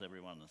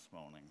Everyone this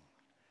morning.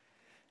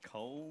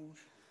 Cold?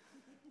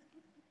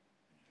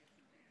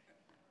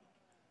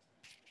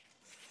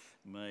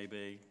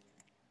 Maybe.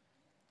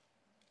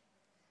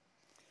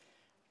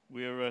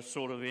 We're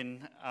sort of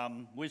in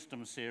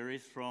wisdom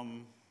series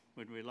from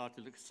when we like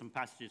to look at some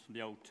passages from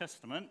the Old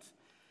Testament,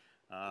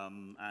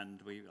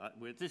 and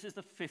this is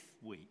the fifth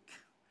week,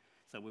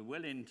 so we're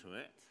well into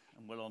it,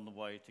 and we're on the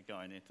way to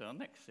going into our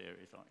next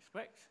series, I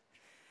expect.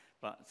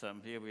 But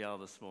here we are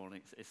this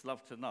morning. It's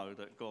love to know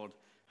that God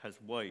has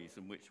ways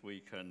in which we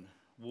can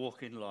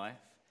walk in life,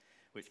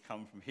 which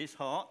come from his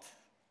heart,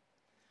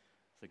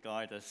 to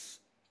guide us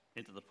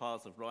into the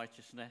paths of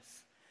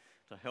righteousness,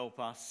 to help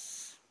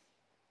us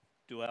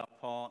do our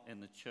part in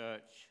the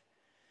church,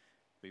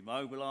 be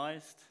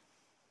mobilized.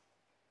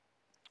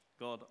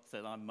 God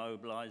said, I'm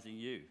mobilizing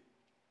you.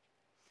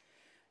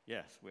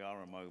 Yes, we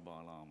are a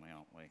mobile army,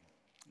 aren't we,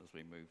 as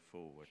we move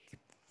forward.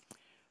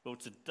 Well,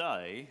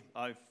 today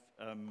I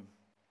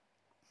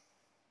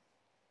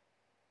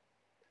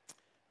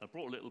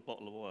brought a little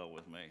bottle of oil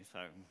with me, so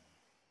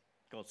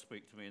God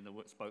spoke to me in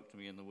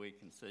the week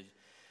and said,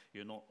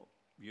 you're not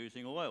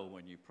using oil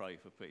when you pray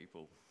for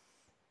people.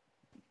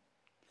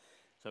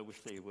 So we'll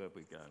see where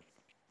we go.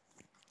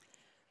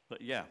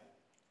 But yeah,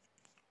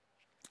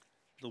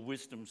 the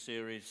wisdom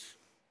series.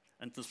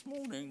 And this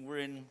morning we're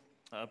in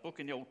a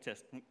book in the Old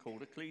Testament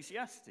called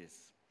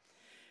Ecclesiastes.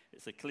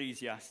 It's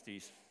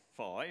Ecclesiastes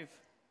 5.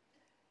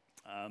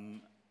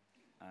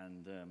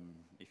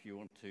 If you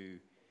want to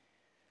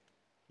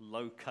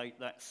locate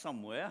that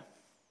somewhere,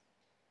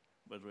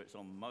 whether it's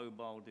on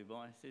mobile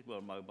devices,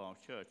 well, mobile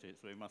churches,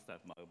 we must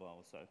have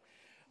mobile, so,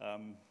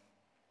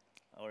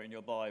 or in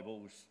your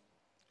Bibles,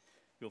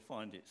 you'll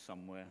find it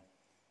somewhere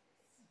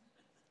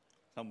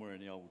in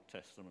the Old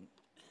Testament.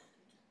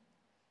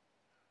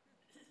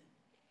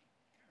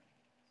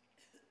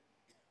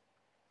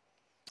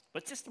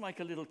 But just to make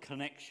a little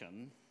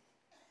connection,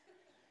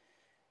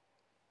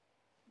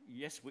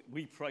 yes,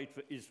 we prayed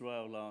for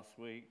Israel last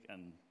week,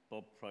 and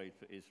Bob prayed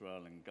for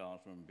Israel and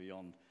Gaza and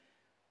beyond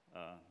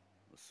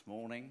this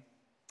morning.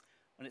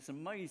 And it's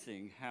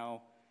amazing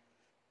how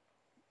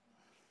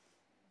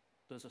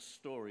there's a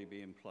story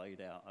being played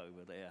out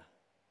over there.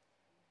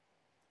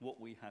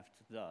 What we have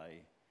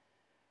today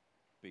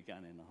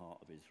began in the heart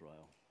of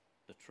Israel,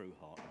 the true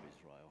heart of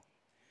Israel.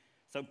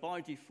 So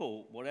by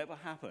default, whatever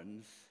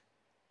happens,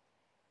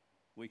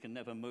 we can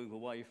never move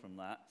away from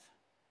that,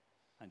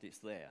 and it's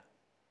there.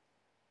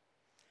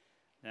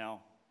 Now,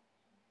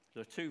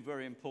 there are two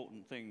very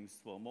important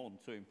things, well, more than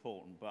two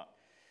important, but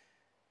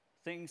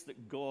things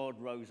that God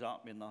rose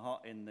up in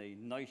the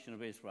nation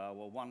of Israel.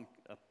 Well, one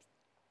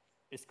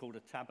is called a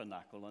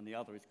tabernacle, and the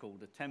other is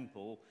called a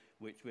temple,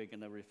 which we're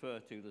going to refer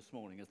to this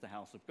morning as the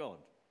house of God.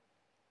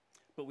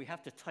 But we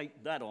have to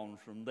take that on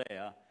from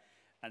there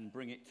and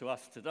bring it to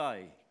us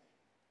today,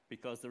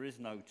 because there is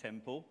no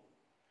temple.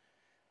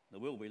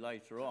 There will be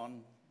later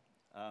on,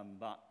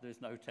 but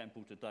there's no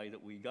temple today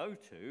that we go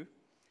to,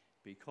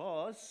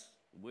 because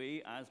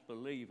we as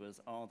believers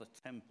are the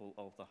temple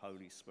of the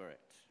Holy Spirit.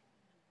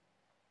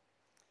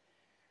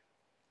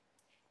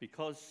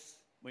 Because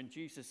when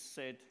Jesus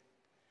said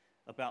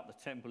about the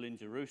temple in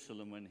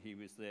Jerusalem when he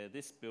was there,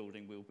 this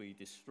building will be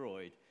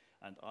destroyed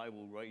and I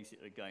will raise it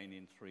again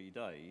in 3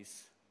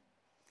 days,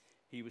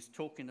 he was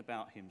talking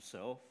about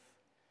himself,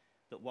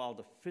 that while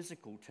the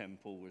physical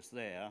temple was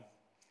there,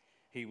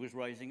 he was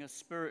raising a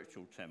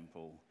spiritual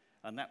temple,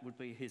 and that would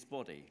be his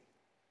body.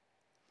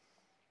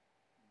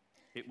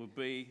 It would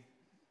be,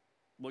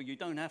 well, you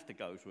don't have to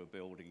go to a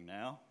building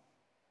now.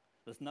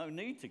 There's no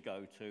need to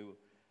go to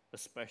a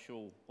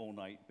special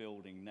ornate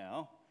building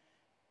now,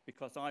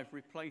 because I've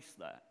replaced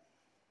that.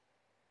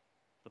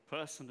 The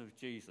person of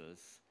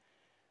Jesus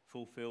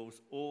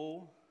fulfills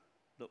all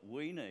that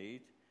we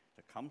need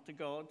to come to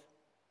God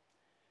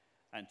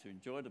and to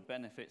enjoy the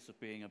benefits of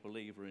being a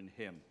believer in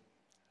him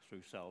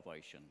through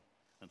salvation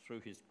and through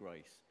his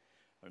grace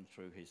and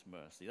through his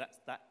mercy.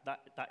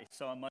 That is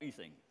so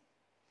amazing.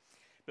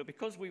 But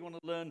because we want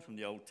to learn from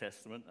the Old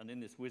Testament, and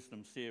in this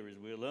wisdom series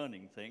we're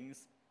learning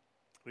things,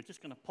 we're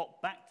just going to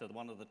pop back to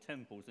one of the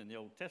temples in the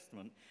Old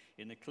Testament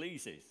in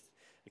Ecclesiastes,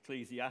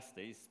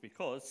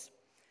 because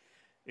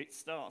it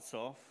starts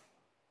off,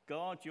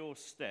 guard your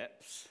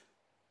steps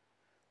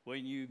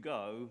when you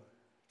go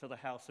to the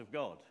house of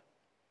God.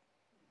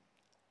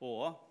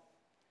 Or,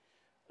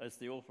 as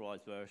the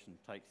Authorized Version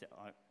takes it,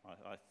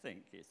 I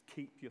think, it's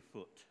keep your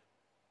foot.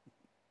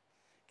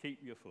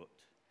 Keep your foot.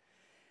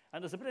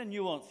 And there's a bit of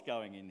nuance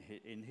going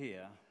in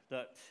here,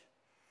 that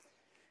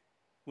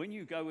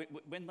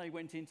when they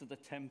went into the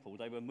temple,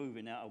 they were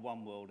moving out of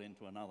one world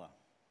into another,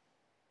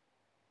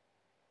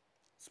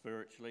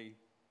 spiritually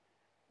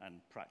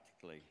and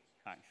practically,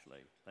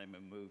 actually. They were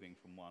moving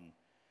from one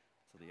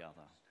to the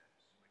other.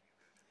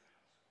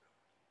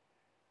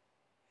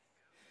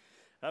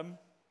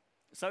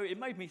 So it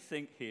made me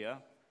think here,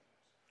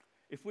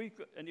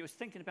 and he was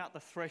thinking about the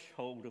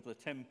threshold of the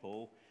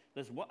temple.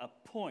 There's a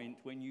point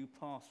when you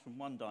pass from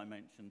one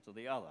dimension to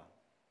the other.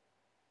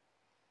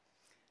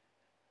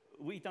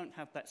 We don't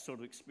have that sort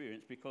of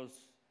experience because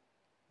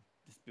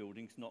this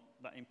building's not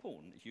that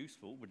important. It's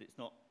useful, but it's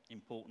not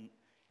important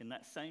in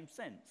that same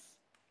sense.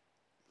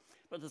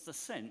 But there's a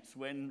sense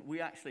when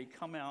we actually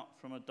come out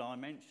from a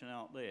dimension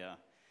out there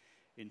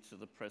into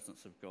the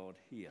presence of God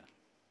here.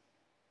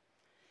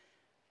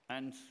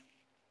 And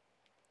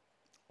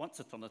once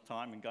upon a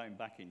time, and going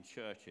back in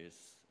churches,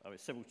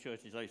 several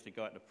churches I used to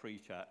go out to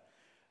preach at,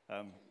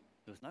 there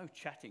was no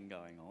chatting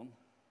going on.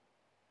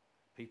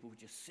 People were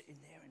just sitting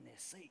there in their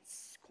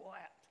seats,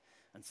 quiet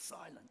and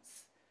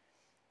silence.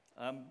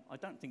 I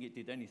don't think it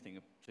did anything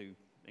to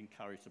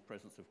encourage the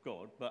presence of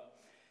God, but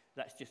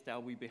that's just how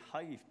we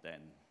behaved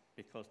then,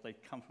 because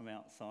they'd come from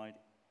outside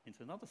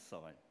into another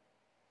side.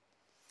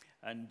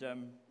 And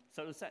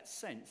so there's that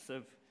sense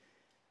of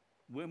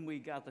when we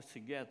gather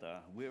together,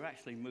 we're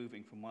actually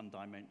moving from one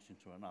dimension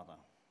to another,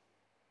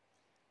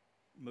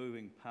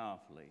 moving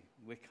powerfully.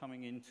 We're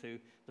coming into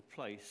the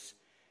place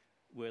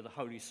where the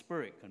Holy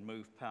Spirit can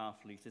move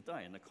powerfully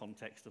today in the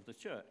context of the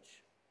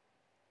church.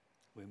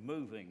 We're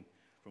moving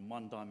from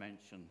one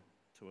dimension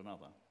to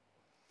another.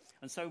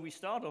 And so we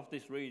start off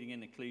this reading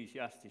in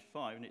Ecclesiastes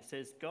 5, and it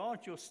says,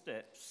 "Guard your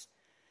steps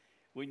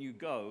when you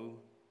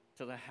go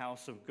to the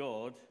house of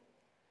God,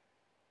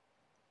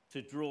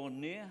 to draw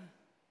near,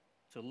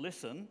 to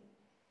listen,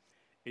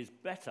 is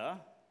better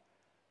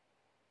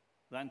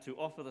than to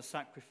offer the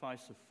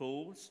sacrifice of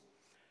fools,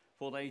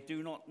 for they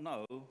do not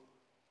know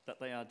that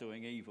they are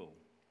doing evil.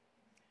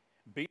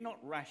 Be not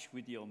rash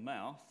with your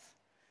mouth,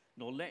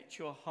 nor let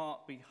your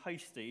heart be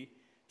hasty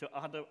to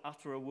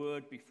utter a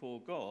word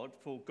before God,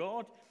 for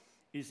God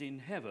is in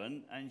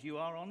heaven and you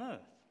are on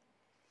earth.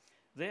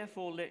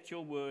 Therefore let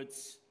your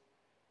words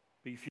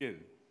be few."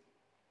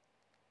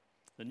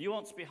 The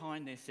nuance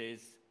behind this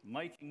is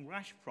making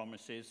rash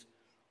promises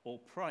or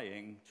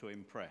praying to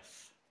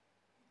impress.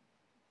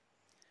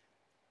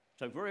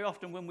 So very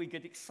often when we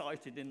get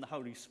excited in the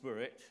Holy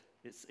Spirit,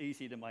 it's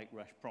easy to make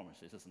rash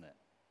promises, isn't it?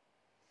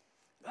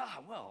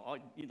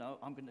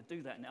 I'm going to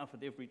do that now for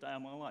every day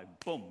of my life.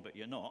 Boom, but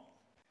you're not.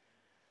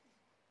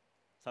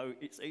 So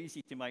it's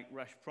easy to make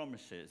rash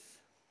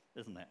promises,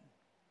 isn't it?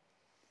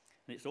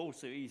 And it's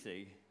also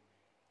easy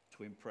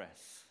to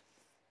impress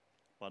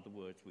by the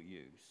words we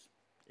use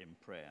in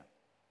prayer.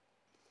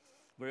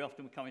 Very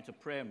often we come into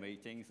prayer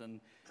meetings, and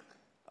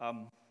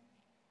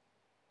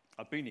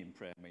I've been in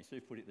prayer meetings,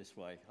 let's put it this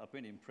way. I've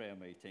been in prayer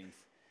meetings,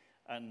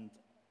 and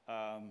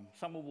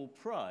someone will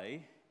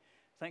pray,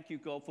 "Thank you,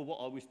 God, for what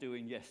I was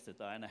doing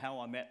yesterday and how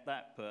I met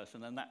that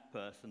person and that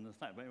person and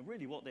that." But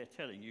really what they're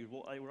telling you is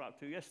what they were up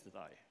to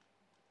yesterday.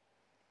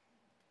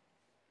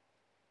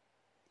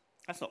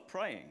 That's not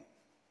praying.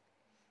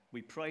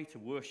 We pray to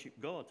worship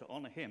God, to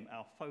honour him.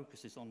 Our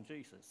focus is on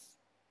Jesus.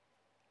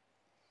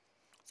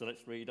 So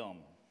let's read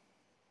on.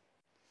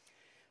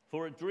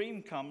 "For a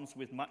dream comes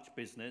with much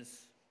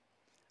business,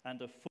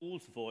 and a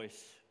fool's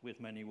voice with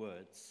many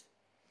words.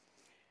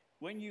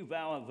 When you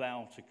vow a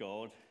vow to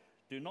God,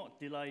 do not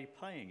delay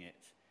paying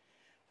it,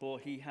 for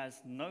he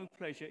has no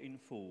pleasure in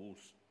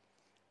fools.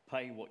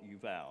 Pay what you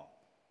vow.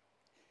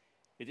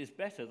 It is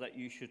better that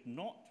you should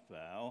not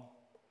vow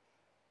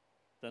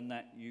than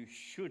that you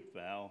should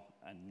vow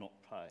and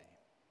not pay."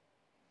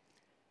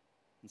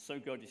 And so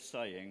God is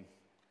saying,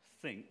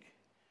 think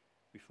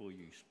before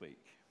you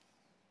speak.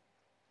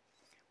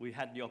 We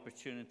had the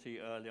opportunity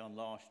early on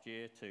last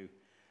year to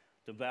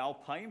vow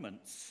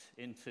payments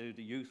into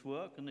the youth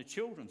work and the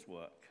children's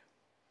work.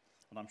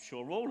 And I'm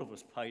sure all of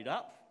us paid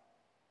up.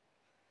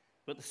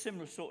 But the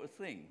similar sort of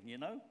thing, you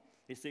know.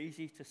 It's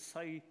easy to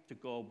say to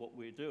God what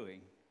we're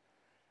doing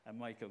and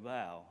make a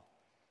vow.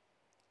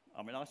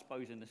 I mean, I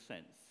suppose in a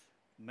sense,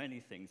 many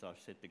things I've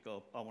said to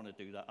God, I want to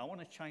do that. I want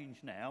to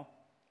change now,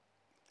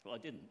 but I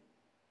didn't.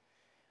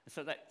 And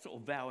so that sort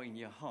of vow in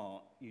your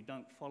heart, you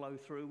don't follow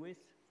through with.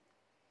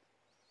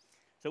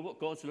 So what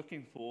God's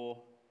looking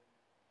for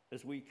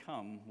as we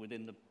come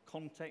within the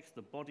context,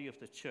 the body of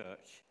the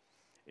church,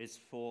 is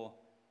for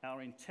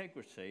our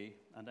integrity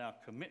and our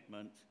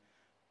commitment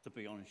to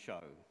be on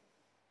show.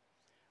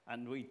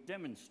 And we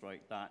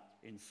demonstrate that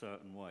in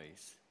certain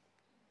ways.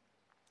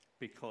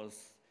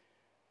 Because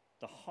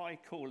the high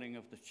calling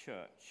of the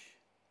church,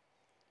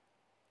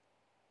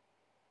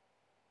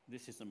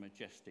 this is a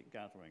majestic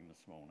gathering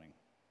this morning.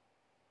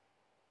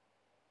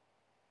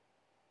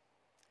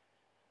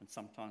 And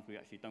sometimes we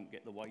actually don't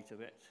get the weight of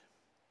it.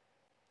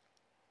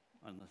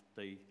 And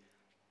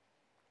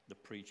the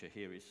preacher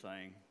here is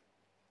saying,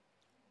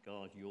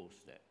 guard your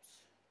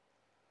steps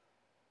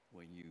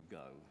when you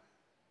go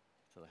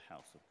to the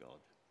house of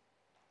God.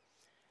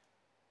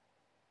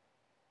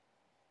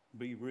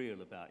 Be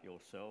real about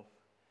yourself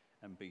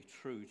and be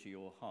true to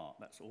your heart.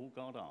 That's all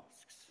God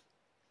asks.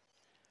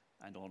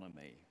 And honour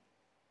me.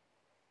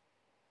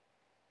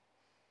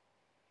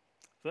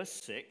 Verse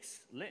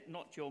 6, let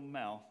not your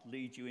mouth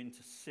lead you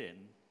into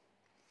sin,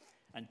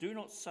 and do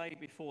not say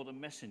before the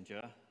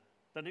messenger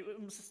that it was a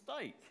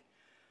mistake.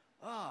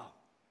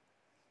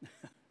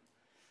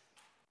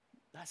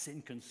 That's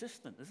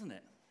inconsistent, isn't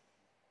it?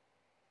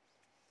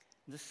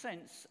 In the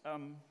sense,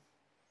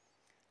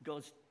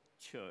 God's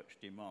church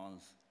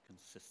demands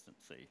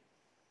consistency.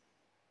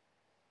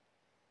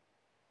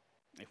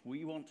 If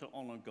we want to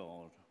honour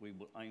God, we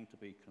will aim to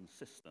be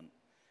consistent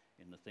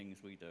in the things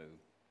we do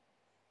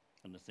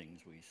and the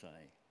things we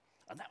say.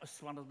 And that was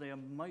one of the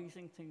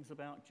amazing things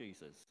about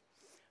Jesus.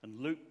 And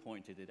Luke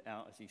pointed it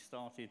out as he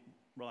started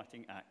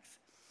writing Acts.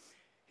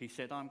 He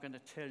said, I'm going to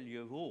tell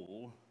you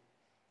all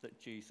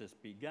that Jesus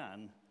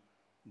began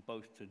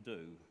both to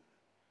do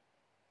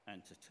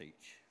and to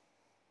teach.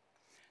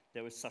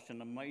 There was such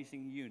an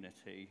amazing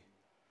unity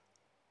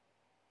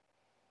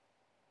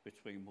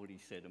between what he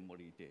said and what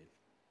he did.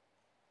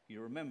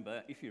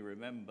 If you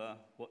remember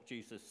what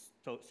Jesus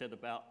said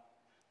about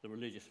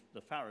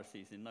the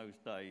Pharisees in those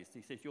days,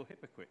 he says, you're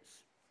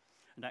hypocrites.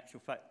 In actual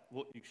fact,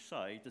 what you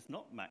say does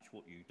not match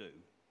what you do.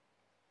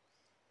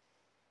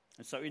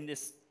 And so in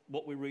this,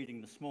 what we're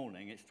reading this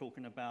morning, it's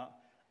talking about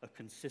a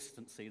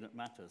consistency that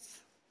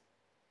matters.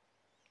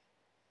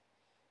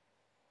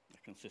 A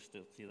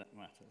consistency that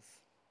matters.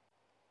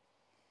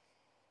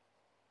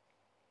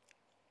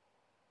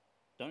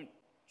 Don't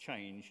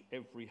change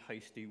every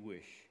hasty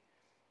wish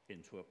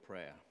into a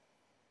prayer.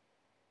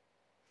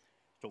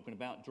 Talking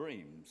about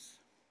dreams.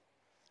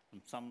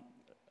 And some,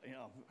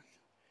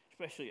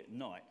 especially at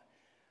night,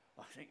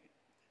 I think,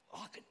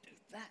 I could do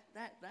that,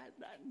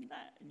 and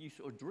that. And you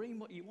sort of dream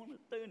what you want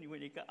to do. And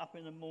when you get up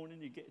in the morning,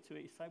 you get to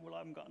it, you say, well, I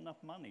haven't got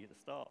enough money to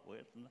start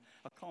with. And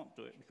I can't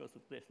do it because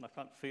of this. And I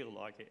can't feel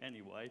like it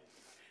anyway.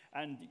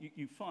 And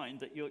you find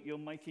that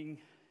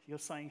you're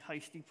saying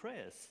hasty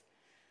prayers.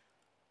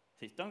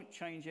 He says, don't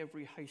change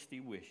every hasty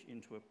wish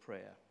into a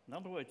prayer. In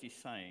other words, he's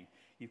saying,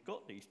 you've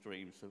got these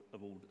dreams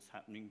of all that's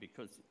happening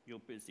because you're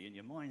busy and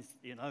your mind's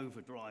in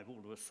overdrive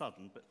all of a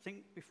sudden, but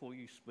think before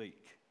you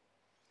speak.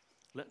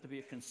 Let there be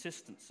a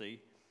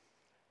consistency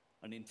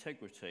and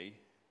integrity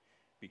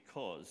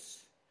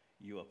because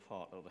you are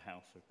part of the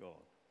house of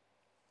God.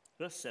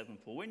 Verse 7,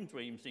 for when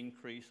dreams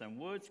increase and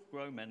words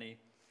grow many,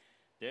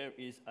 there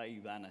is a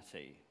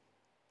vanity.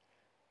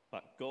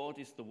 But God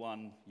is the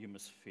one you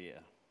must fear.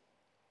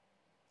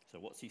 So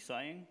what's he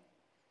saying?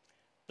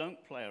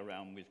 Don't play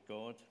around with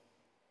God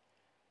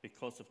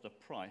because of the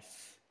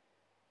price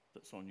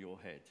that's on your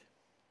head.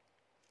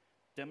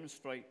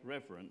 Demonstrate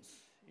reverence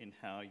in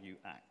how you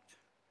act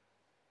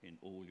in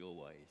all your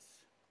ways.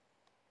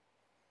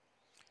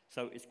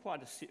 So it's quite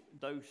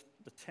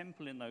the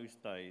temple in those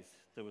days,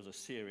 there was a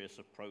serious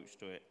approach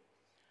to it,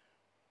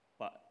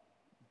 but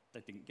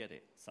they didn't get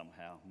it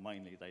somehow.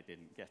 Mainly they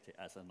didn't get it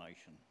as a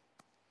nation.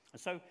 And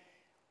so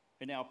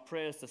in our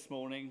prayers this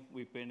morning,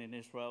 we've been in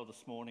Israel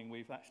this morning,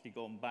 we've actually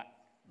gone back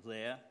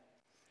there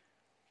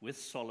with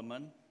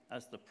Solomon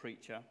as the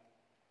preacher,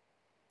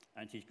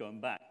 and he's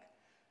gone back.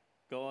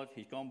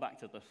 He's gone back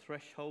to the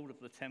threshold of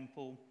the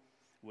temple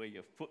where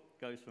your foot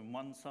goes from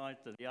one side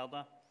to the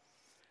other,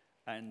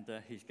 and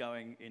he's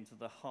going into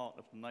the heart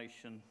of the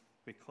nation,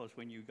 because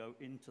when you go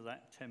into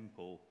that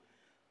temple,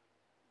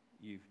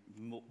 you've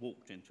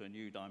walked into a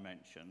new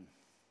dimension.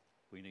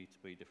 We need to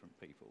be different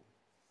people.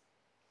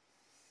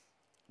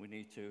 We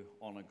need to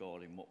honour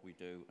God in what we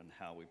do and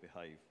how we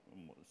behave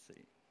and what we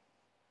see.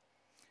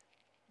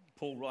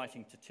 Paul,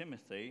 writing to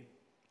Timothy,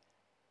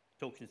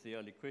 talking to the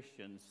early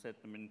Christians, said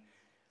to them in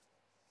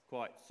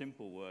quite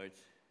simple words,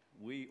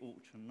 we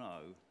ought to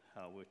know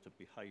how we're to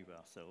behave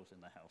ourselves in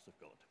the house of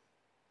God.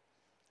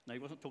 Now, he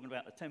wasn't talking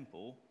about the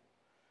temple,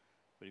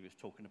 but he was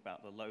talking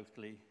about the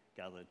locally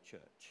gathered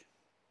church,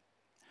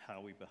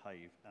 how we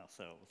behave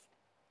ourselves.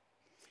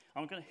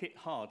 I'm going to hit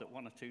hard at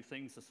one or two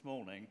things this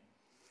morning,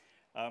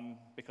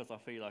 because I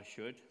feel I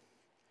should,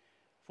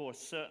 for a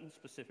certain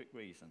specific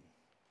reason.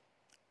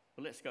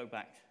 But let's go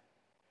back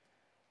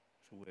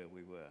to where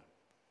we were.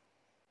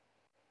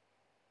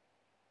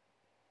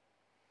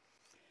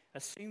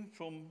 As seen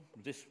from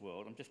this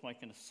world, I'm just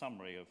making a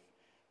summary of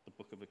the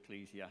book of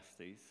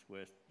Ecclesiastes,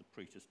 where the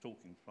preacher's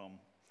talking from.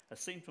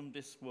 As seen from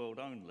this world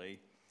only,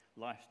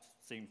 life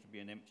seems to be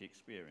an empty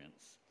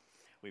experience.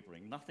 We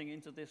bring nothing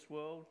into this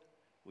world,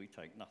 we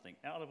take nothing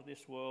out of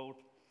this world,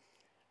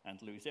 and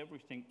lose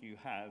everything you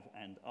have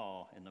and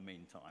are in the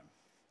meantime.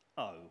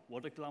 Oh,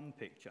 what a glum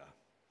picture.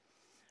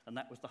 And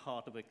that was the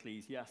heart of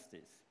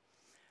Ecclesiastes.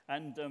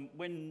 And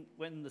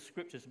when the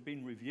scriptures have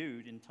been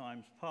reviewed in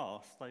times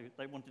past,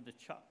 they wanted to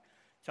chuck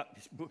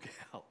this book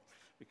out,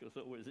 because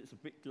it's a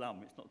bit glum,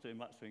 it's not doing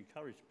much to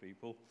encourage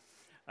people,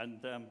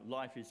 and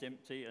life is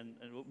empty, and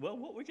well,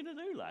 what are we going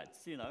to do, lads?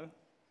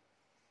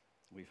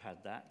 We've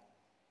had that.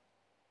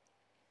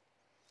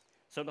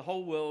 So the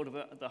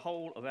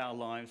whole of our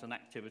lives and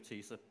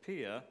activities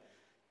appear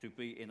to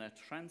be in a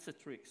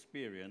transitory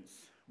experience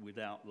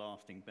without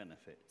lasting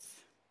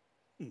benefits.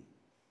 I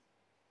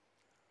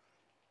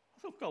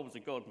thought God was a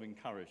God of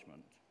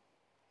encouragement.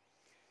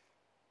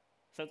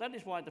 So that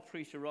is why the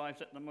priest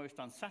arrives at the most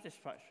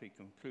unsatisfactory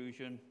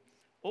conclusion: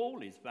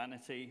 all is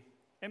vanity,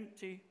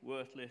 empty,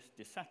 worthless,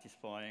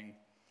 dissatisfying.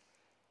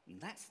 And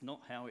that's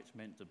not how it's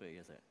meant to be,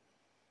 is it?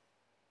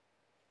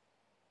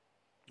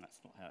 That's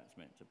not how it's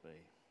meant to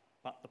be.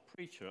 But the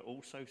preacher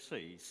also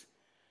sees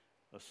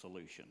a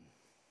solution.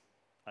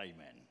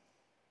 Amen.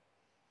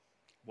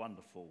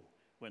 Wonderful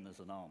when there's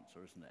an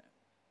answer, isn't it?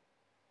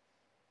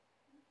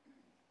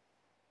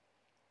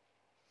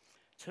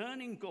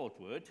 Turning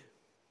Godward,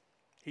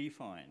 he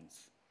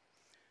finds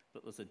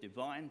that there's a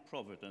divine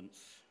providence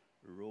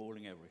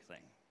ruling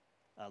everything.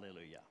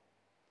 Hallelujah.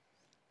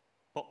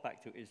 Pop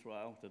back to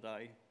Israel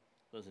today.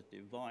 There's a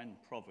divine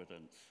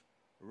providence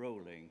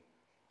ruling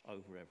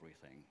over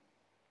everything.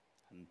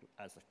 And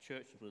as a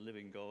church of the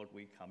living God,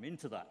 we come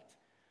into that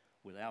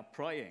with our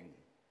praying,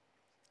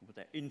 with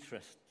our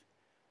interest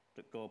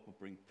that God will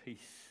bring peace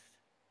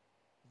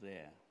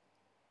there.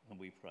 And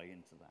we pray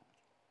into that.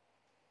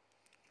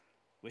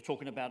 We're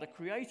talking about a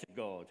creator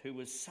God who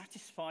was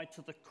satisfied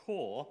to the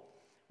core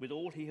with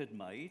all he had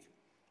made.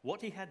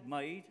 What he had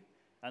made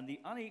and the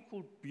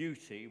unequaled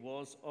beauty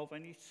was of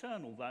an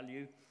eternal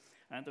value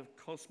and of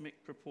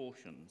cosmic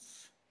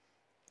proportions.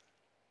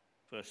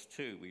 Verse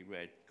 2 we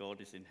read, God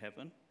is in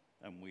heaven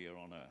and we are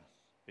on earth.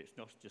 It's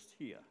not just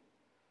here.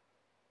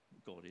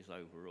 God is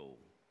over all,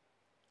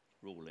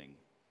 ruling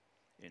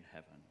in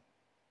heaven.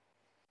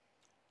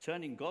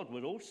 Turning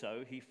Godward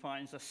also, he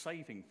finds a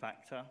saving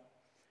factor,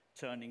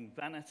 turning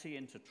vanity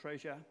into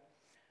treasure,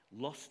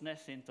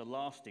 lostness into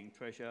lasting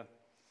treasure.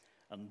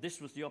 And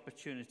this was the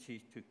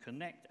opportunity to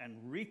connect and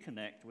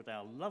reconnect with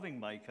our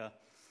loving Maker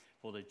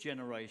for the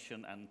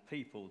generation and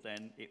people.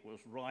 Then it was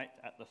right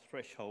at the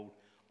threshold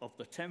of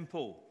the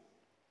temple.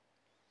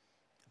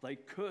 They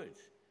could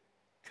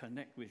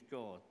connect with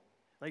God.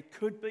 They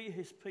could be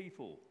his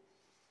people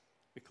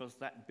because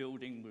that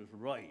building was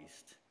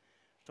raised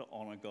to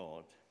honour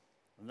God.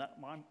 And that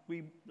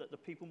the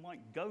people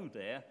might go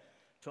there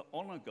to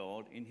honour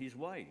God in his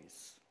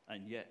ways.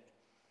 And yet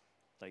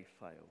they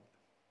failed.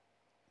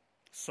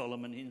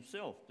 Solomon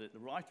himself, the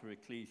writer of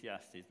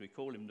Ecclesiastes, we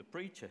call him the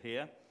preacher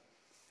here,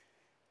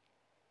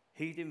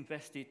 he'd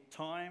invested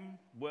time,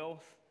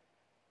 wealth,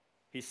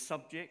 his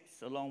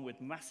subjects, along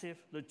with massive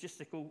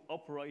logistical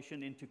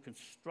operation into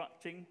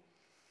constructing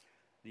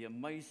the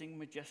amazing,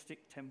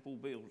 majestic temple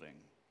building.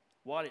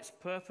 While its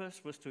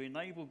purpose was to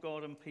enable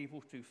God and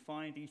people to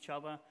find each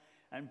other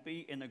and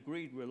be in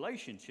agreed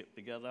relationship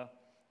together,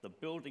 the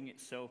building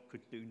itself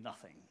could do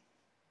nothing,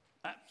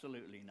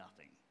 absolutely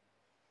nothing,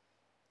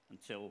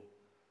 until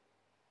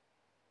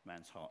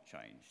man's heart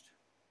changed.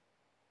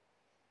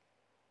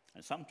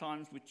 And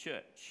sometimes with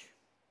church,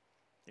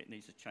 it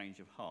needs a change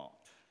of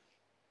heart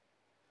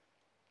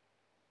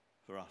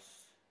for us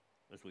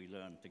as we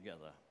learn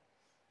together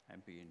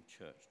and be in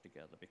church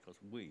together, because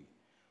we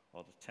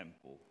are the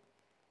temple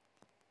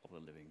of the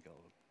living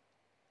God.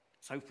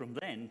 So from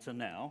then to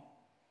now,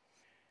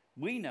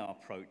 we now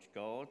approach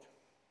God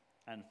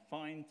and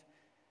find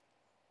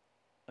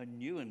a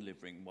new and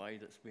living way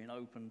that's been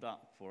opened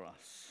up for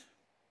us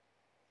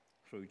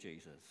through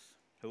Jesus.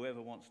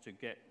 Whoever wants to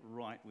get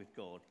right with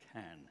God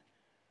can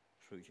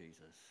through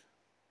Jesus.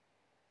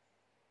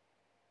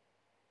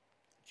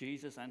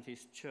 Jesus and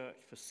his church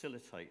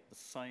facilitate the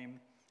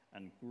same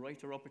and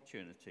greater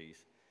opportunities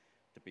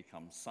to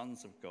become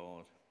sons of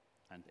God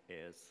and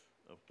heirs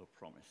of the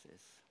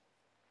promises.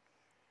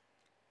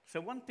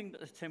 So one thing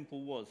that the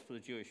temple was for the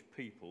Jewish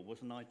people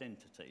was an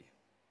identity.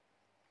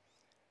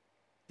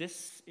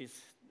 This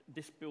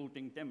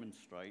building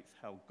demonstrates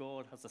how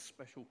God has a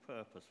special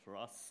purpose for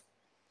us.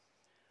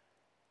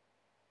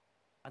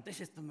 And this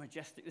is the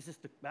majestic,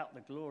 about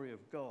the glory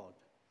of God.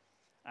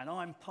 And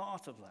I'm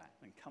part of that,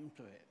 and come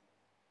to it.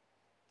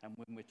 And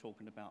when we're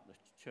talking about the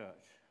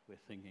church, we're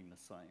thinking the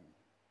same.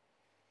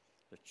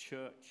 The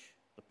church,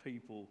 the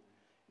people,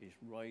 is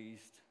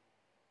raised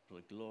for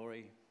the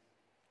glory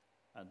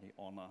and the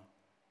honour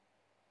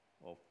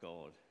of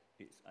God.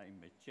 It's a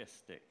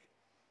majestic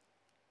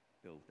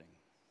building.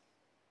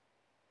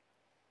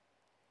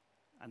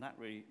 And that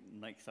really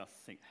makes us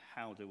think,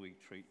 how do we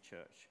treat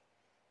church?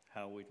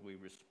 How would we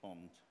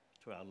respond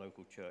to our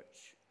local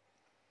church?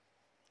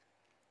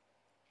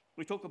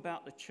 We talk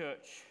about the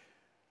church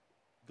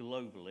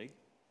globally,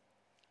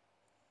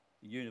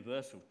 the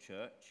universal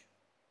church,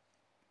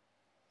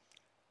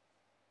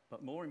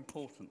 but more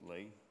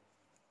importantly,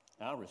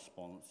 our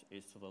response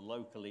is to the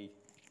locally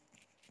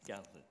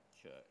gathered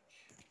church.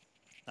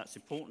 That's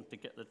important to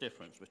get the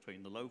difference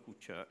between the local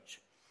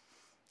church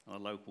and a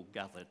local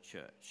gathered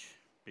church,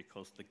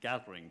 because the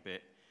gathering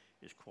bit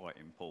is quite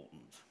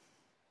important.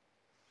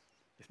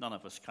 If none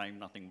of us came,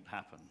 nothing would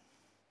happen.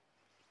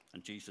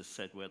 And Jesus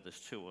said, where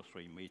there's 2 or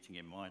 3 meeting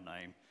in my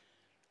name,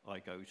 I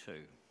go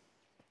too.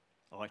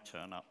 I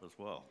turn up as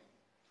well.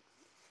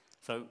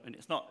 So, and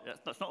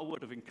that's not a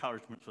word of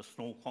encouragement for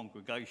small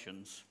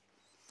congregations,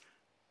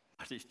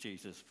 but it's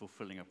Jesus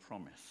fulfilling a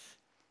promise.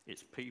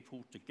 It's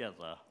people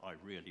together I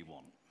really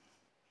want.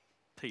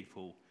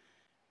 People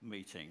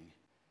meeting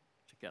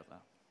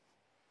together.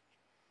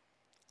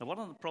 Now, one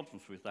of the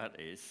problems with that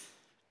is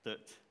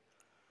that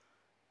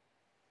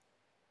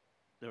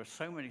there are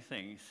so many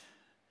things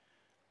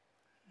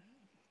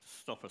to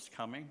stop us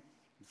coming,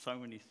 and so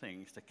many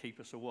things to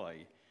keep us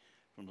away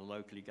from the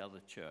locally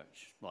gathered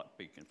church, like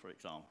Beacon, for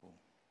example.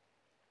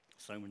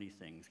 So many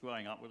things.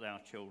 Growing up with our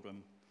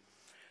children,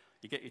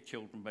 you get your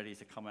children ready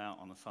to come out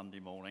on a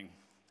Sunday morning,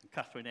 and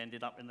Catherine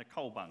ended up in the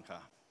coal bunker.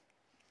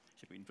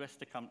 She'd been dressed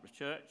to come to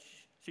church,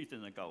 she's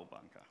in the coal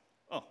bunker.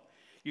 Oh,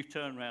 you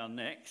turn round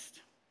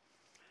next,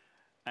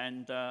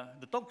 and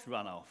the dogs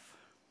run off.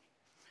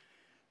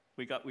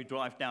 We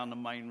drive down the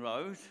main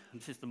road,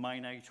 and this is the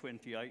main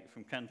A28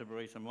 from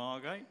Canterbury to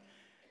Margate,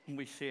 and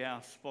we see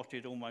our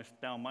spotted, almost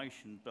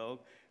Dalmatian dog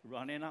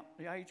running up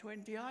the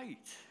A28.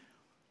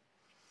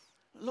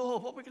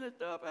 Lord, what are we going to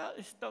do about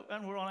this dog?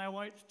 And we're on our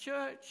way to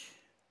church.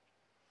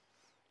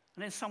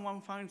 And then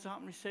someone phones up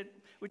and he said,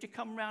 would you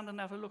come round and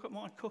have a look at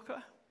my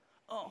cooker?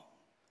 Oh,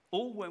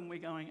 all when we're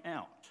going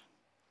out.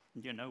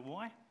 And you know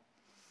why?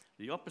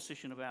 The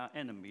opposition of our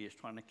enemy is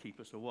trying to keep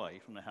us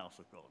away from the house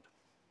of God.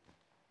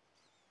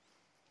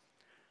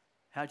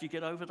 How do you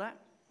get over that?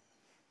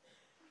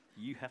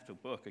 You have to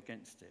work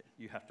against it.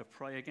 You have to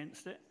pray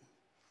against it.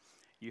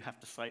 You have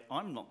to say,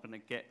 I'm not going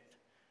to get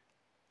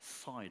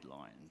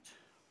sidelined.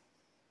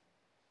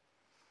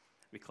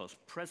 Because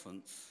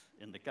presence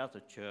in the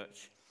gathered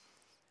church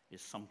is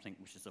something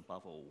which is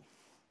above all.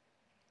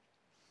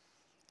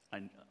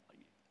 And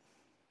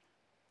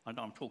I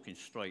know I'm talking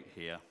straight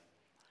here.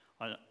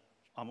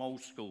 I'm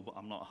old school, but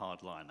I'm not a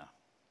hardliner.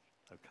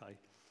 Okay?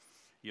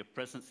 Your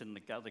presence in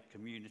the gathered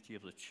community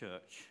of the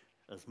church,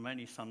 as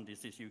many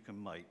Sundays as you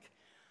can make,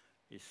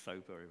 is so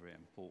very, very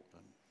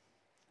important.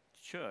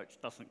 Church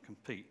doesn't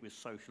compete with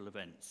social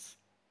events.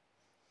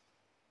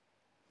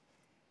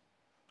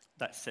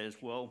 That says,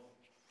 well,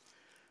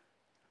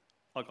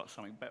 I've got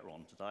something better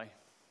on today.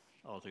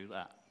 I'll do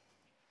that.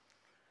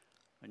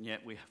 And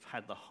yet we have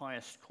had the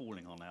highest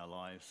calling on our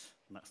lives,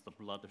 and that's the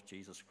blood of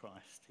Jesus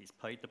Christ. He's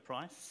paid the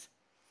price,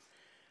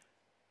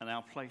 and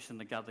our place in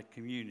the gathered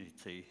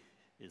community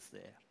is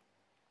there.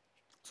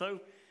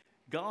 So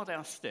guard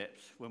our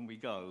steps when we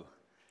go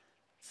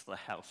to the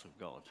house of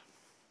God.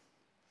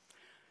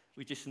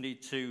 We just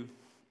need to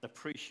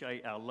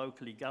appreciate our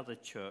locally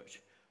gathered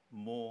church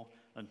more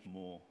and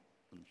more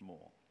and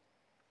more.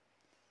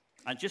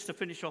 And just to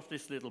finish off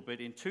this little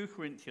bit, in 2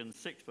 Corinthians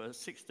 6, verse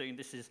 16,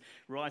 this is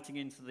writing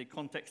into the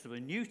context of a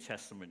New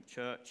Testament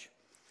church.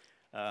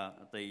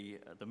 The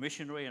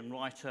missionary and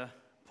writer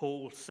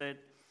Paul said,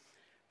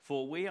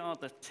 "For we are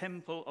the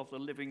temple of the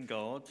living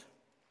God,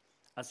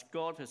 as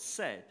God has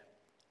said,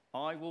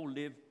 I will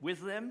live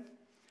with them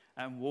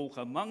and walk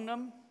among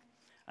them,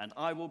 and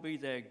I will be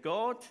their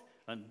God,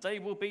 and they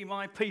will be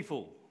my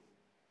people."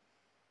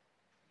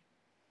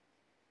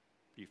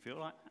 Do you feel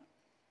like that?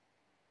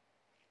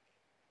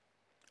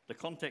 The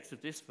context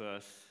of this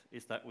verse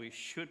is that we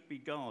should be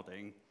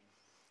guarding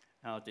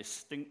our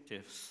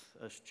distinctives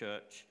as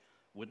church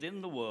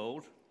within the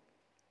world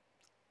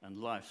and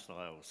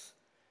lifestyles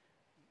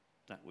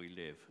that we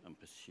live and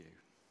pursue.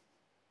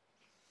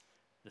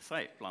 To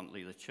say it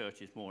bluntly, the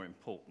church is more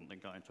important than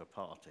going to a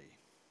party.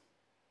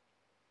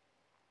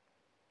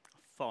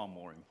 Far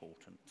more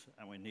important,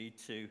 and we need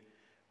to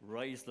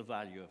raise the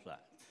value of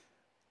that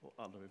or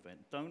other event.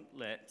 Don't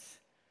let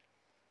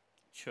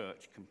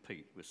church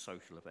compete with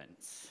social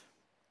events.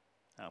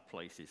 Our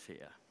place is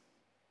here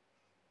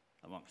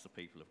amongst the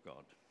people of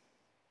God.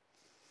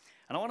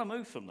 And I want to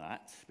move from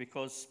that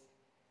because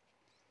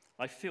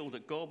I feel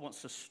that God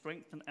wants to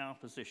strengthen our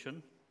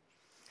position.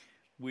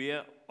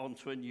 We're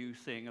onto a new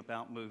thing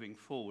about moving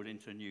forward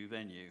into a new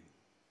venue.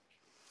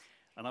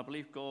 And I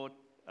believe God,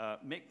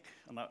 Mick,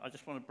 and I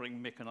just want to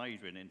bring Mick and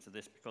Adrian into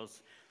this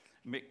because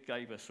Mick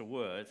gave us a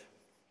word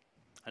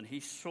and he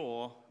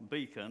saw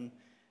Beacon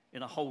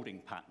in a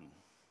holding pattern.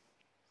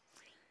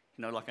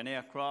 You know, like an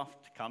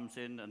aircraft comes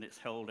in and it's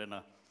held in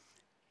a,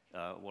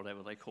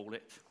 whatever they call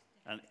it.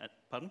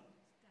 Pardon?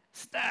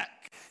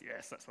 Stack.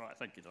 Yes, that's right.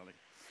 Thank you, darling.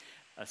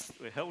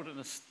 We're held in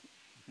a...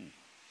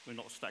 We're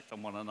not stacked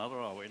on one another,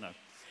 are we? No.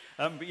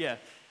 But yeah,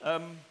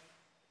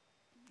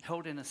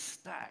 held in a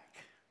stack,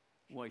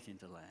 waiting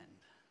to land.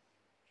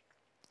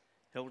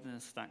 Held in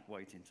a stack,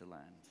 waiting to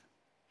land.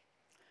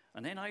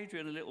 And then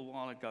Adrian, a little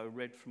while ago,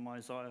 read from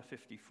Isaiah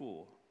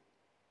 54.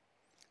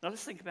 Now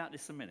let's think about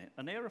this a minute.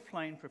 An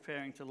aeroplane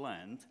preparing to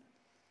land,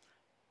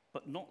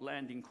 but not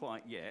landing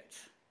quite yet,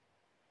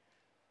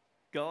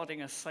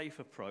 guarding a safe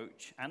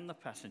approach and the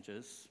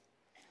passengers.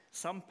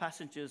 Some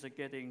passengers are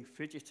getting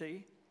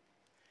fidgety.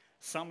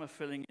 Some are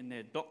filling in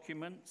their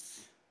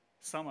documents.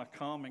 Some are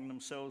calming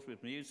themselves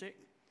with music.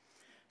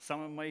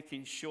 Some are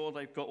making sure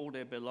they've got all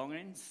their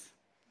belongings.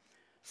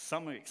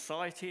 Some are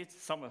excited.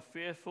 Some are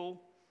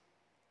fearful.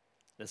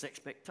 There's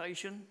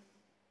expectation.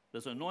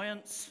 There's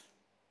annoyance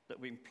that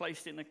we've been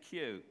placed in a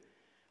queue.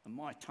 And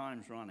my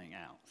time's running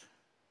out.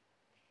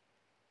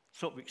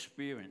 Sort of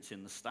experience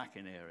in the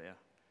stacking area.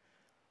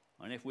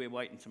 And if we're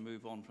waiting to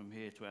move on from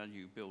here to our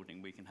new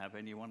building, we can have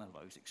any one of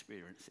those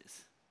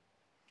experiences.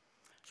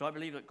 So I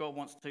believe that God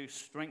wants to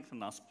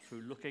strengthen us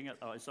through looking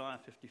at Isaiah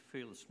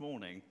 54 this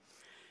morning,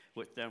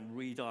 which then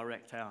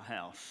redirect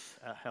our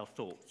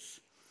thoughts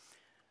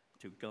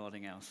to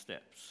guarding our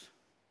steps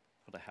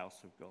for the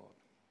house of God.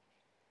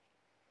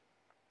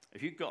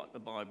 If you've got the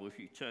Bible, if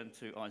you turn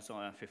to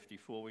Isaiah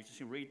 54, we just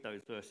read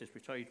those verses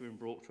which Adrian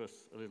brought to us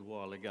a little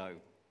while ago.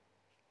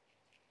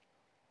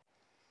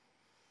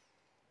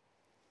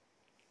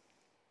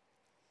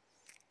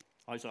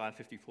 Isaiah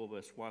 54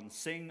 verse 1,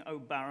 "Sing, O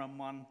barren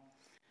one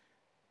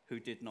who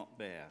did not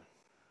bear.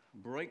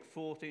 Break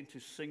forth into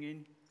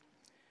singing,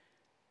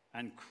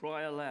 and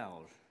cry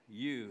aloud,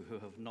 you who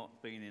have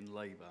not been in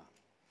labor.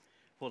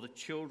 For the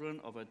children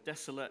of a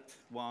desolate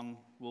one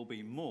will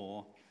be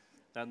more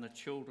than the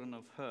children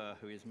of her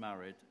who is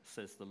married,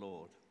 says the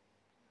Lord.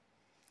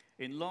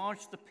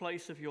 Enlarge the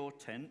place of your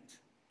tent,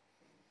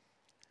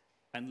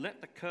 and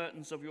let the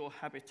curtains of your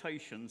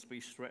habitations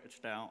be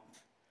stretched out.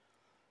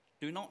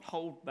 Do not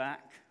hold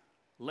back,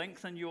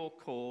 lengthen your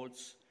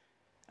cords,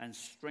 and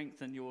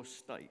strengthen your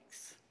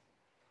stakes.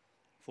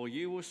 For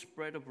you will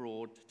spread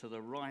abroad to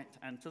the right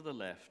and to the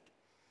left,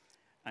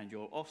 and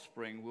your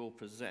offspring will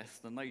possess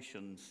the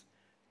nations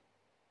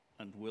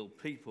and will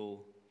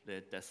people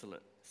their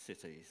desolate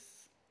cities.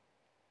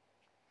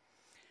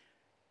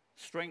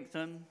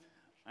 Strengthen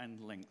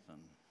and lengthen.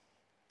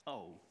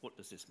 Oh, what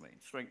does this mean?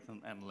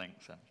 Strengthen and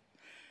lengthen.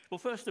 Well,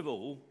 first of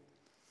all,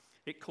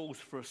 it calls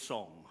for a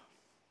song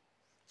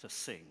to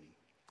sing.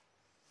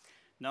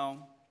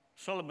 Now,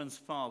 Solomon's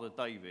father,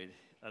 David,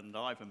 and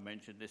Ivan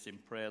mentioned this in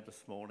prayer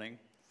this morning,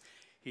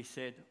 he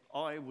said,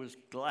 I was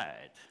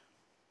glad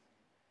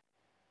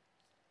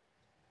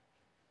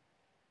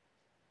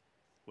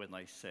when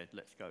they said,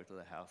 let's go to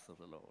the house of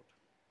the Lord.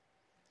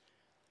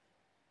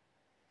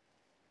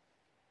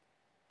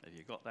 Have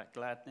you got that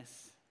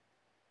gladness?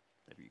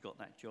 Have you got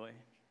that joy?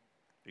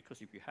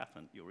 Because if you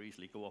haven't, you'll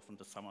easily go off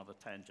into some other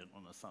tangent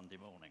on a Sunday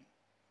morning.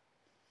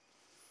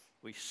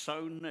 We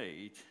so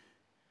need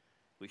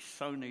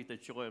the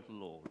joy of the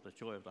Lord, the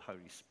joy of the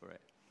Holy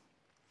Spirit.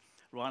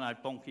 Reinhard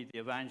Bonnke, the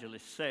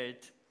evangelist, said,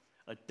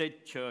 a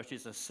dead church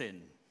is a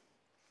sin.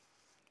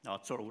 Now,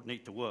 I sort of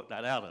need to work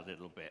that out a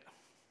little bit.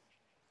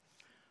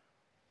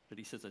 But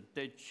he says a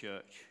dead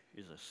church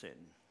is a sin.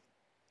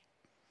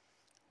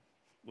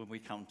 When we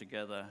come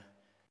together,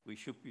 we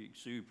should be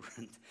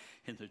exuberant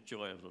in the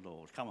joy of the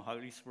Lord. Come,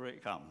 Holy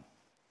Spirit, come.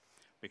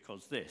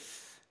 Because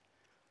this,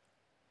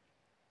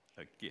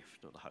 a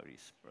gift of the Holy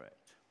Spirit,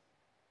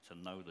 to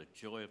know the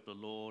joy of the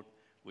Lord,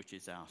 which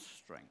is our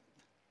strength.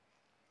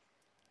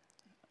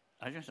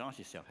 I just ask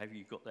yourself, have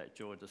you got that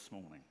joy this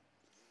morning?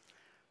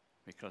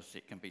 Because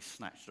it can be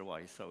snatched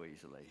away so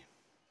easily.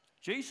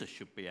 Jesus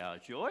should be our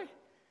joy.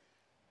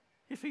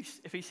 If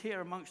he's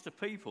here amongst the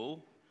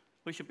people,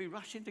 we should be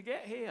rushing to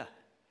get here.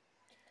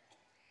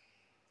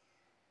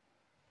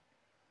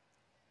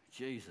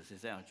 Jesus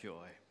is our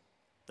joy,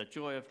 the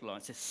joy of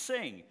life. It says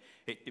sing.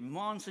 It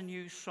demands a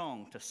new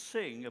song to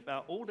sing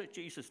about all that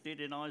Jesus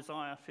did in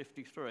Isaiah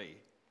 53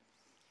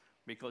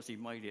 because he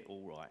made it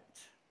all right.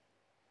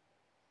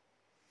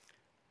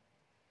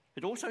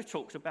 It also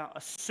talks about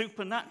a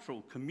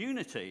supernatural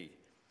community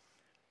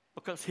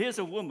because here's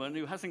a woman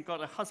who hasn't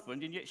got a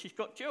husband and yet she's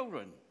got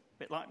children. A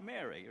bit like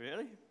Mary,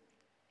 really.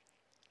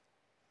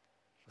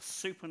 A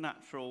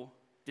supernatural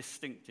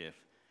distinctive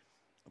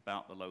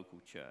about the local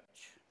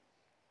church.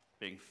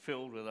 Being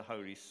filled with the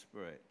Holy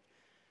Spirit.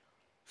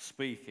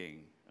 Speaking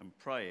and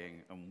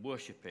praying and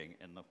worshipping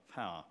in the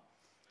power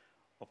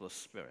of the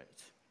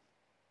Spirit.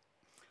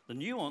 The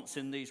nuance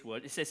in these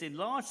words, it says,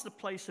 enlarge the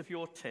place of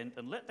your tent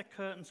and let the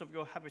curtains of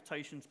your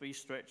habitations be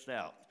stretched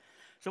out.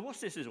 So what's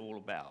this is all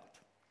about?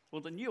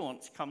 Well, the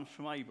nuance comes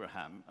from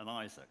Abraham and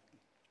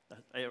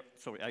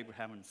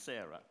Abraham and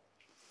Sarah,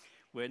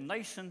 where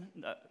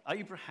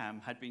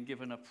Abraham had been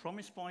given a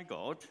promise by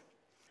God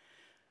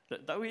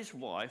that though his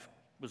wife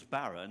was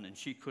barren and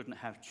she couldn't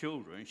have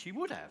children, she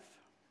would have.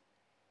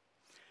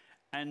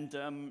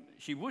 And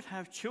she would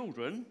have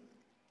children,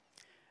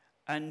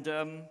 and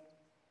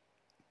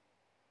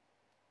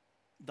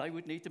they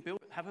would need to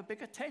have a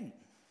bigger tent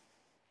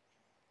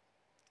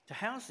to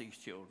house these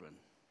children.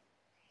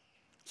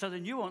 So the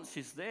nuance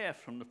is there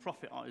from the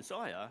prophet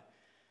Isaiah.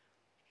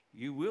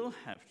 You will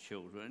have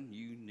children,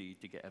 you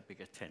need to get a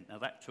bigger tent. Now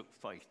that took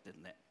faith,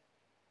 didn't it?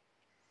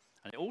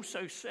 And it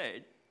also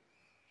said,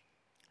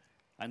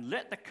 and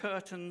let the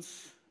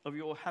curtains of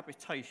your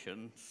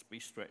habitations be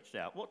stretched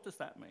out. What does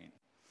that mean?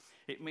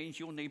 It means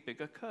you'll need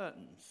bigger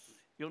curtains.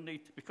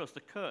 Because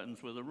the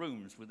curtains were the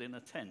rooms within a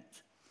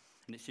tent.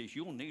 And it says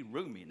you'll need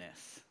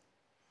roominess.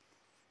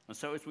 And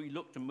so as we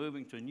look to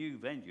moving to a new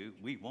venue,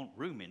 we want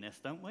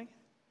roominess, don't we?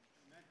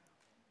 Amen.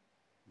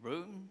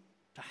 Room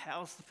to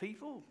house the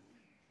people.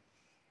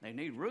 They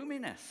need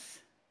roominess.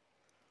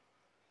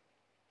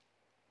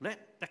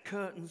 Let the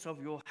curtains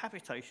of your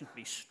habitation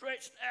be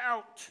stretched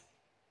out.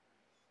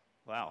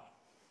 Wow.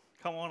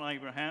 Come on,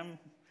 Abraham.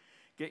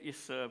 Get your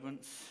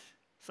servants.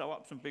 Sew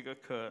up some bigger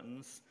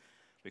curtains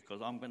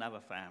because I'm going to have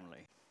a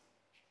family.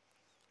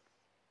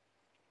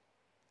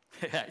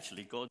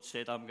 Actually, God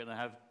said, I'm going to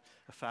have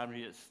a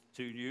family that's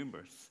too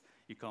numerous.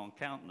 You can't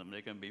count them.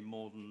 They're going to be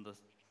more than the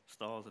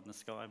stars in the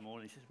sky more.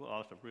 And he says, well,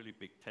 that's a really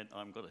big tent.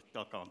 I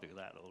can't do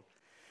that, Lord.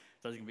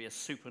 So there's going to be a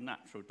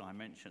supernatural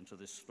dimension to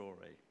this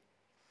story.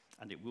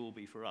 And it will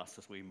be for us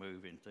as we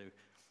move into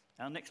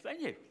our next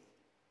venue.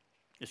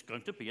 It's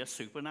going to be a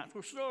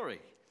supernatural story.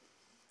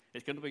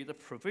 It's going to be the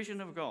provision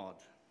of God.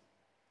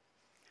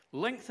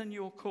 Lengthen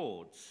your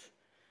cords.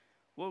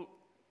 Well,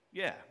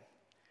 yeah.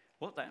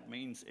 What that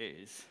means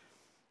is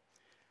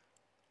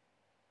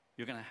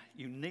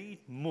you need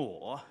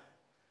more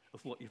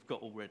of what you've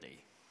got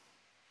already.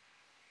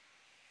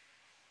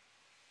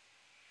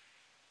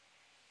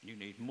 You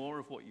need more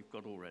of what you've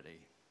got already.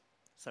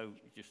 So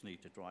you just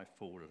need to drive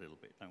forward a little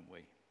bit, don't we?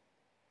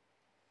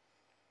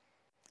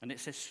 And it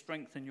says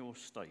strengthen your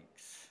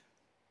stakes.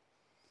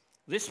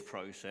 This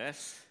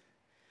process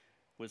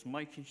was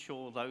making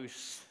sure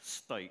those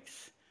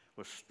stakes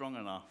were strong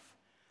enough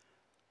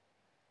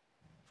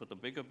for the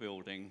bigger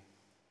building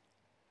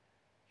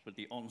with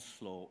the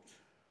onslaught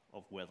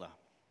of weather,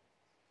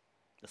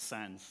 the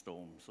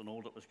sandstorms and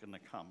all that was going to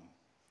come.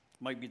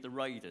 Maybe the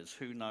raiders,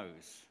 who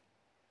knows?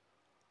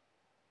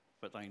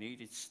 But they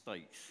needed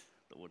stakes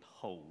that would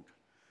hold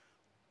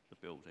the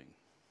building,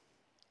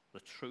 the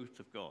truth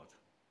of God.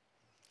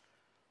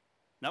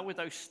 Now with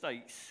those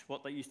stakes,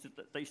 what they used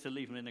to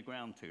leave them in the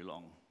ground too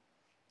long.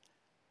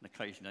 And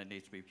occasionally they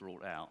need to be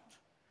brought out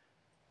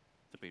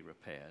to be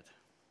repaired.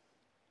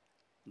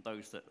 And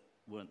those that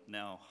weren't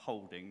now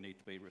holding need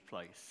to be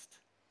replaced.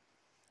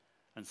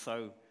 And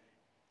so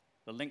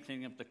the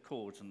lengthening of the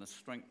cords and the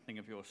strengthening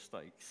of your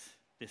stakes,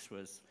 this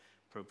was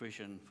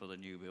provision for the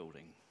new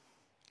building.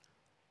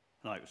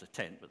 No, it was a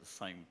tent, but the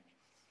same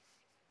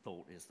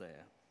thought is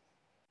there.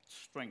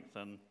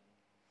 Strengthen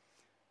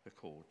the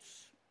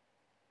cords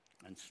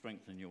and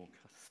strengthen your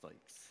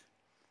stakes,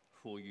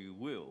 for you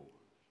will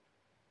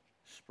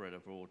spread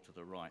abroad to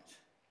the right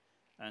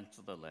and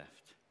to the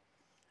left,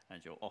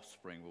 and your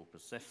offspring will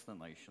possess the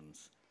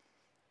nations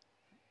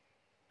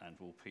and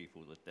will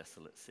people the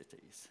desolate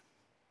cities.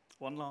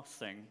 One last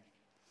thing.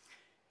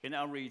 In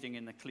our reading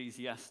in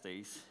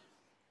Ecclesiastes,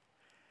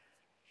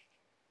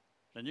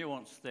 the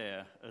nuance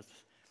there, as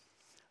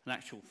an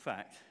actual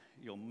fact,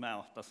 your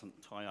mouth doesn't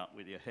tie up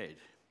with your head.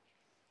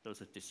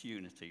 There's a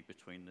disunity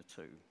between the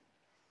two.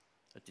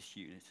 A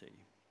disunity.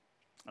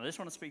 I just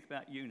want to speak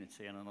about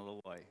unity in another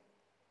way.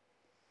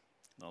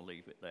 And I'll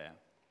leave it there.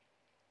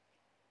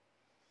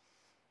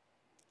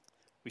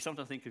 We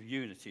sometimes think of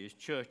unity as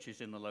churches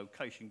in the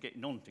location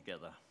getting on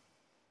together.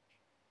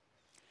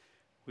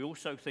 We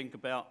also think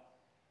about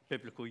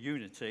biblical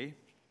unity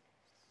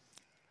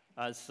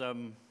as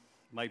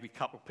maybe a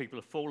couple of people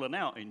have fallen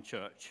out in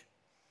church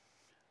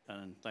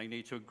and they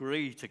need to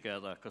agree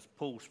together, because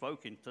Paul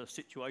spoke into a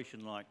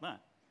situation like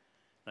that.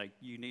 Like,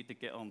 you need to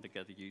get on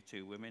together, you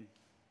two women.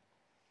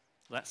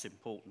 That's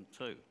important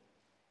too.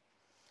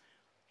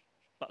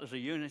 But there's a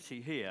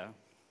unity here.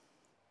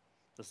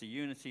 There's a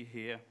unity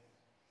here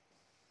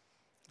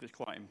that's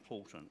quite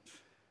important.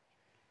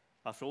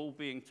 Us all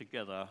being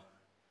together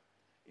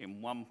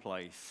in one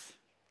place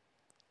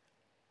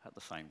at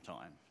the same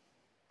time.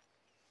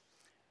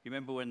 You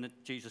remember when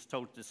Jesus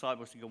told the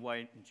disciples to go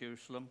away in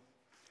Jerusalem?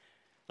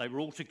 They were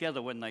all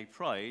together when they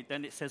prayed.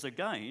 Then it says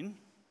again,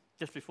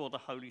 just before the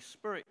Holy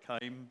Spirit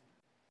came,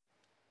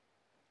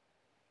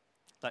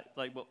 that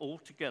they were all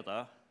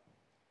together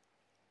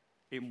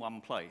in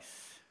one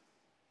place.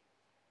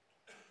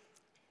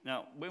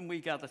 Now, when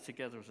we gather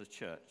together as a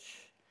church,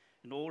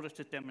 in order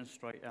to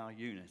demonstrate our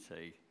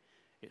unity,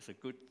 it's a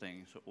good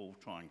thing to all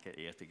try and get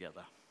here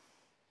together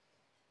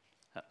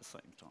at the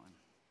same time.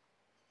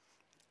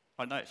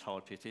 I know it's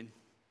hard-hitting,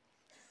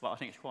 but I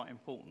think it's quite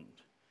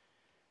important,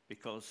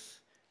 because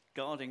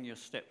guarding your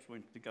steps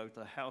when to go to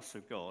the house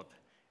of God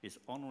is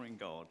honouring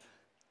God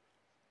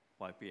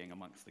by being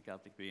amongst the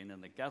gathered, being in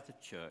the gathered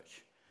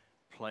church,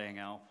 playing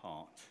our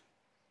part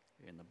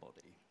in the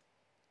body.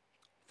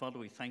 Father,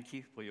 we thank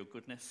you for your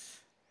goodness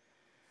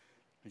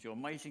and your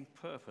amazing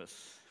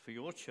purpose for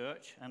your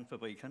church and for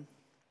Beacon.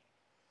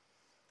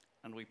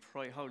 And we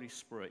pray, Holy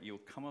Spirit, you'll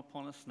come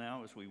upon us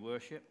now as we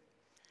worship,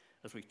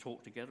 as we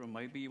talk together, and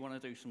maybe you want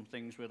to do some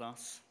things with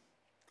us.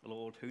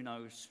 Lord, who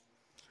knows?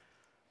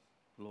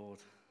 Lord,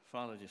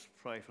 Father, just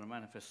pray for the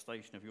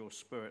manifestation of your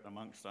Spirit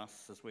amongst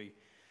us as we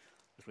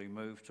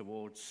move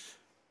towards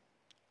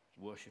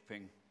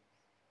worshipping.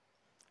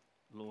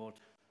 Lord,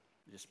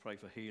 just pray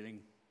for healing.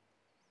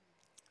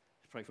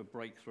 Just pray for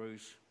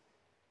breakthroughs.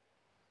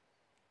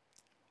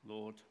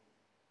 Lord,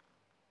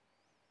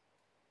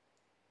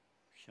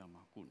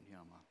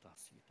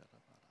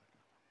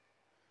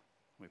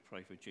 we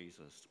pray for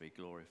Jesus to be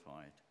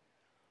glorified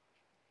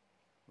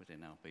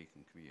within our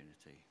Beacon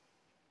community.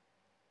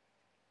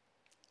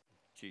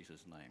 In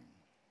Jesus' name.